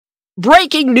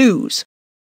Breaking news!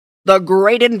 The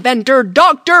great inventor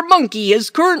Dr. Monkey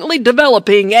is currently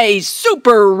developing a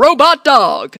super robot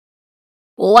dog.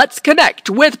 Let's connect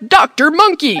with Dr.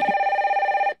 Monkey.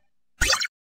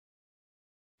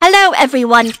 Hello,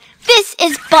 everyone. This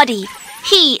is Buddy.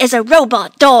 He is a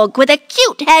robot dog with a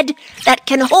cute head that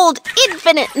can hold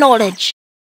infinite knowledge.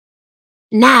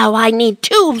 Now I need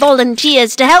 2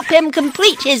 volunteers to help him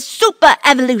complete his super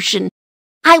evolution.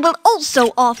 I will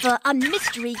also offer a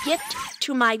mystery gift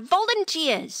to my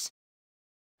volunteers.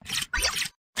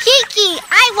 Kiki,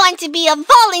 I want to be a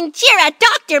volunteer at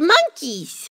Dr.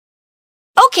 Monkey's.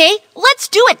 Okay, let's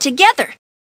do it together.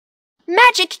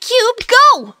 Magic Cube,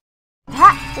 go!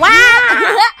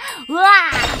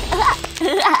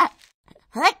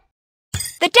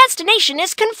 The destination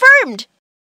is confirmed.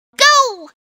 Go!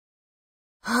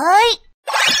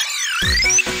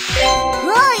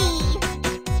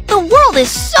 The world is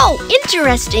so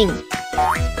interesting.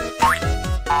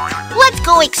 Let's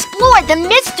go explore the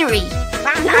mystery.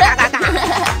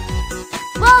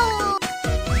 Whoa!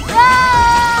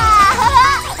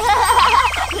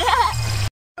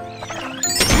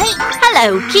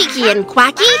 Hello, Kiki and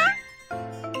Quacky.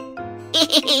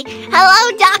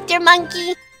 Hello, Dr.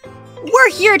 Monkey.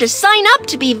 We're here to sign up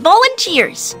to be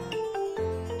volunteers.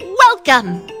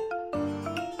 Welcome.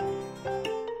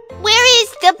 Where is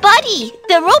the Buddy,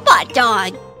 the robot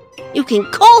dog? You can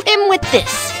call him with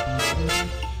this.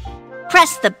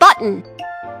 Press the button.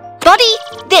 Buddy,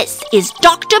 this is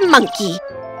Dr. Monkey.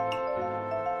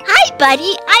 Hi,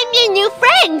 Buddy. I'm your new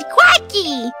friend,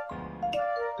 Quacky.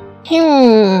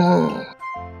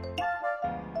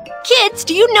 Kids,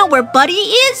 do you know where Buddy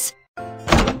is?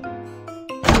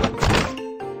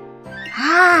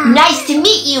 Nice to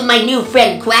meet you, my new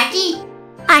friend, Quacky.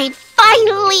 I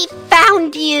finally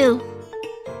found you.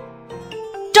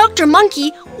 Dr.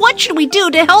 Monkey, what should we do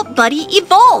to help Buddy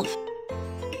evolve?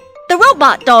 The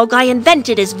robot dog I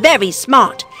invented is very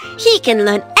smart. He can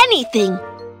learn anything.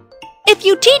 If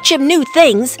you teach him new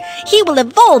things, he will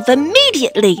evolve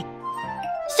immediately.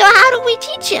 So how do we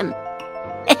teach him?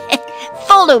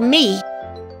 Follow me.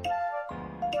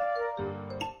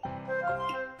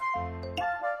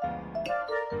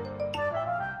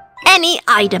 Any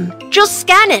item, just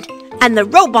scan it, and the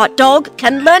robot dog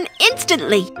can learn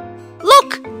instantly.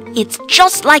 Look, it's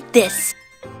just like this.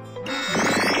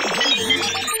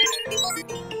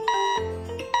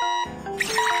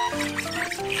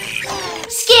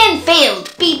 Scan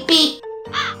failed, beep beep.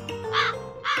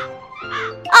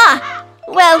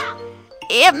 Well,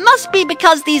 it must be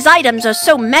because these items are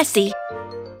so messy.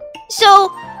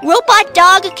 So, robot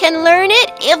dog can learn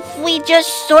it if we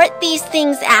just sort these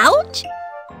things out?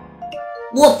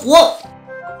 Woof woof.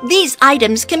 These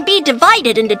items can be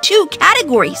divided into 2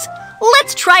 categories.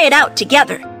 Let's try it out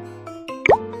together.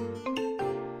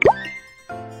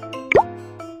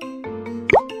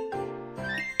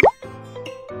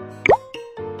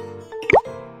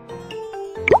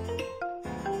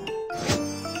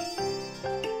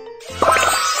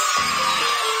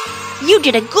 You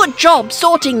did a good job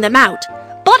sorting them out.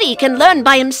 Buddy can learn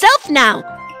by himself now.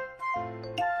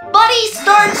 Buddy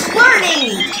starts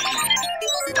learning.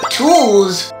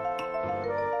 Tools.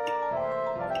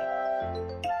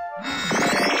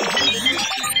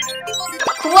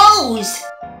 Clothes.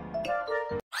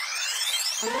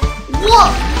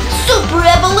 Woof! Super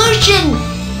evolution!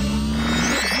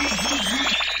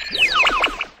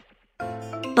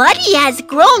 Buddy has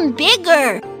grown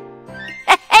bigger.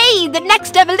 Hey, the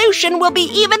next evolution will be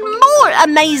even more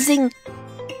amazing.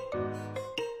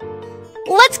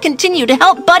 Let's continue to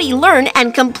help Buddy learn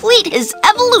and complete his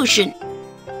evolution.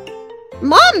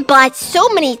 Mom bought so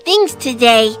many things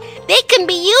today. They can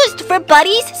be used for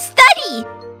Buddy's study.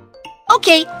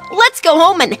 Okay, let's go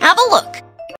home and have a look.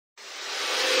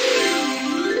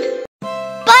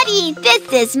 Buddy,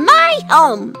 this is my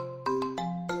home.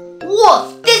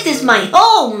 Woof, this is my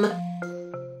home.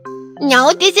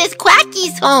 No, this is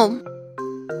Quacky's home.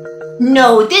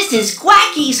 No, this is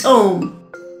Quacky's home.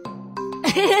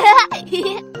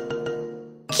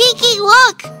 Kiki,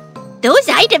 look! Those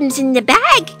items in the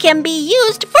bag can be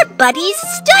used for Buddy's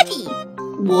study.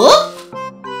 Woof!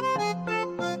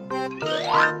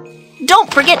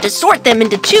 Don't forget to sort them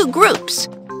into 2 groups.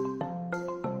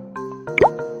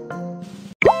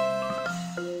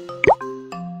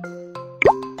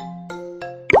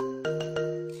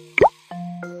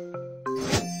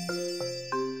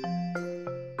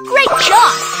 Great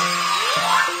job!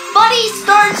 Buddy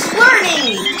starts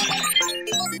learning!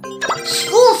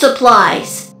 School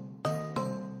supplies.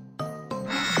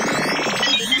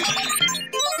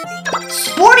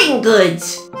 Sporting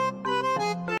goods.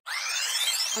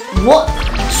 What?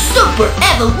 super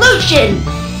evolution!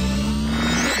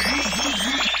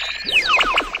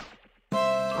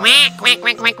 Quack, quack,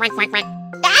 quack, quack, quack, quack, quack.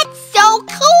 That's so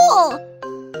cool!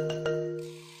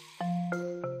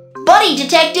 Buddy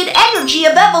detected energy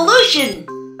of evolution!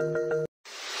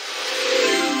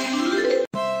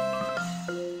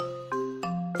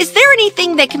 Is there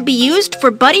anything that can be used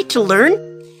for Buddy to learn?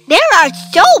 There are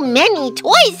so many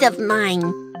toys of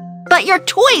mine. But your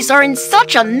toys are in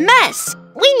such a mess.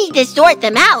 We need to sort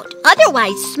them out.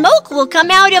 Otherwise, smoke will come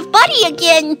out of Buddy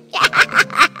again.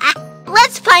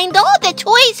 Let's find all the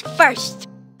toys first.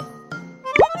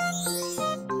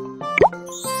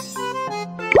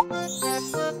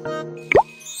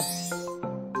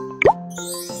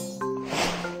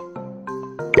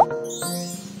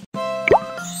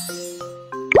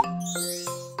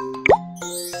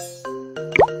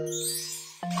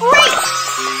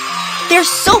 There's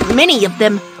so many of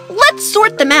them. Let's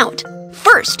sort them out.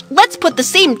 First, let's put the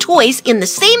same toys in the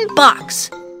same box.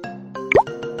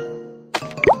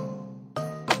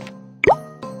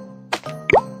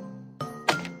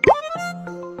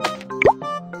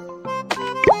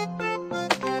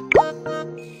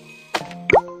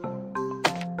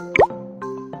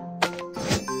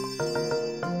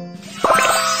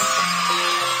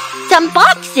 Some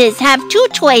boxes have 2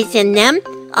 toys in them.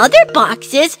 Other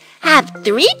boxes have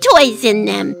 3 toys in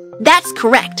them. That's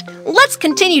correct. Let's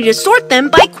continue to sort them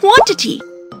by quantity.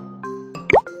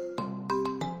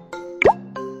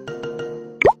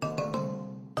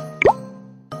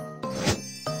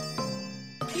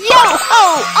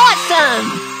 Yo-ho!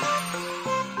 Awesome!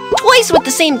 Toys with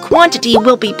the same quantity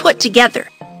will be put together.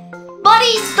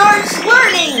 Buddy starts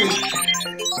learning!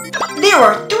 There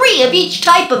are 3 of each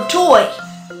type of toy.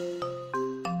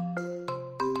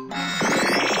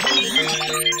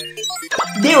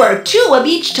 There are 2 of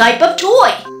each type of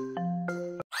toy.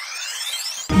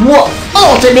 What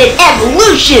ultimate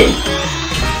evolution!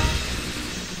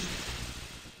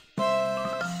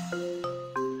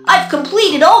 I've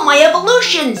completed all my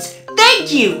evolutions.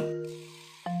 Thank you.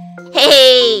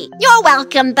 Hey, you're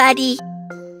welcome, Buddy.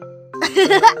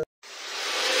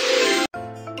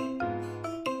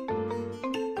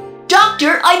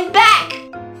 Doctor, I'm back.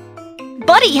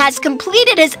 Buddy has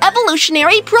completed his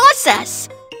evolutionary process.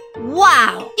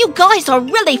 Wow, you guys are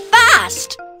really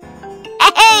fast.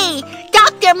 Hey,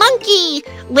 Dr. Monkey,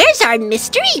 where's our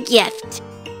mystery gift?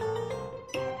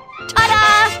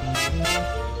 Ta-da!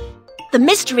 The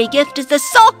mystery gift is the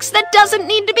socks that doesn't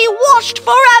need to be washed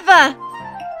forever.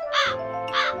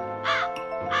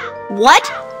 What?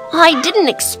 I didn't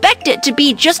expect it to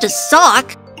be just a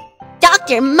sock.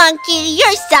 Dr. Monkey,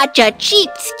 you're such a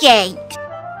cheapskate.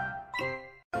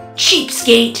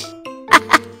 Cheapskate.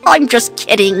 I'm just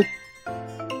kidding.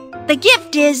 The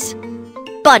gift is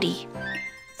Buddy.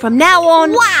 From now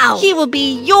on, wow, he will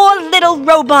be your little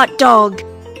robot dog.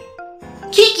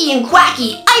 Kiki and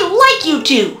Quacky, I like you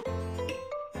two.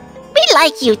 We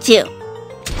like you too.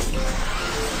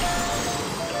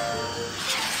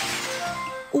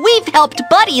 We've helped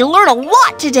Buddy learn a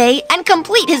lot today and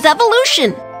complete his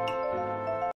evolution.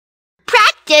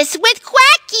 Practice with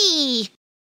Quacky.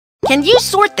 Can you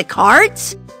sort the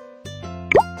cards?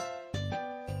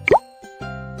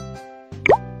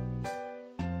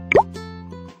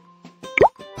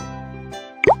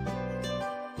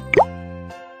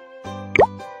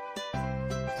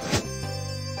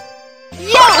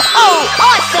 Yo-ho!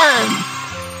 Awesome!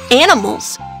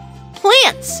 Animals.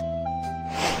 Plants.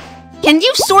 Can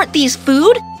you sort these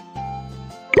food?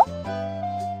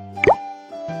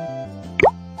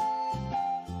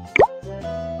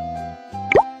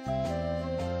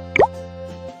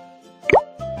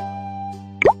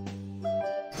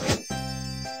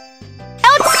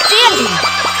 Outstanding!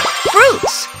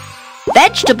 Fruits.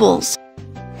 Vegetables.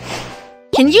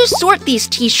 Can you sort these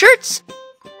t-shirts?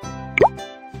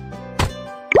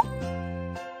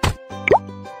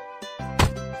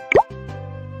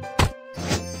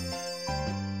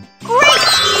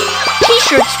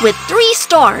 T-shirts with 3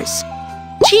 stars.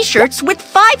 T-shirts with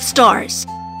 5 stars.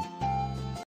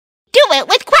 Do it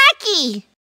with Quacky.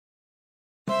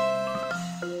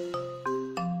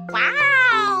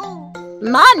 Wow!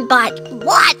 Mom bought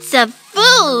lots of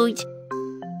food.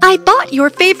 I bought your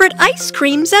favorite ice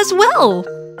creams as well.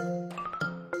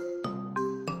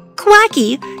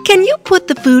 Quacky, can you put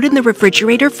the food in the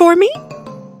refrigerator for me?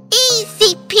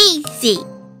 Easy peasy.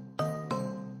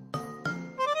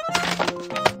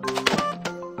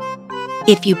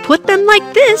 If you put them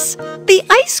like this, the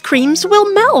ice creams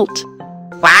will melt.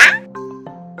 What?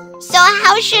 So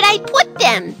how should I put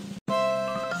them?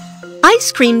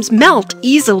 Ice creams melt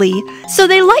easily, so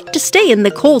they like to stay in the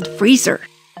cold freezer.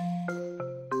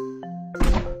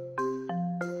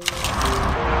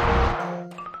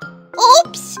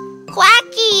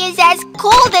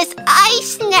 cold as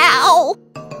ice now.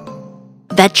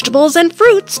 Vegetables and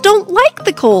fruits don't like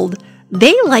the cold.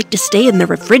 They like to stay in the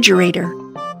refrigerator.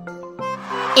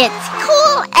 It's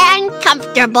cool and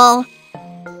comfortable.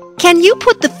 Can you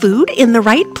put the food in the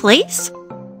right place?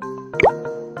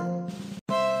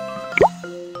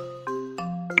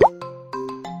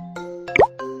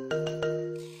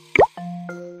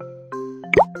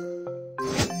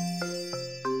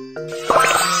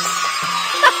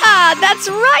 That's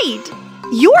right!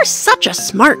 You're such a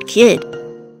smart kid.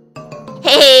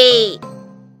 Hey!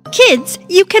 Kids,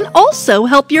 you can also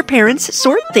help your parents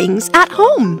sort things at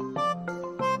home.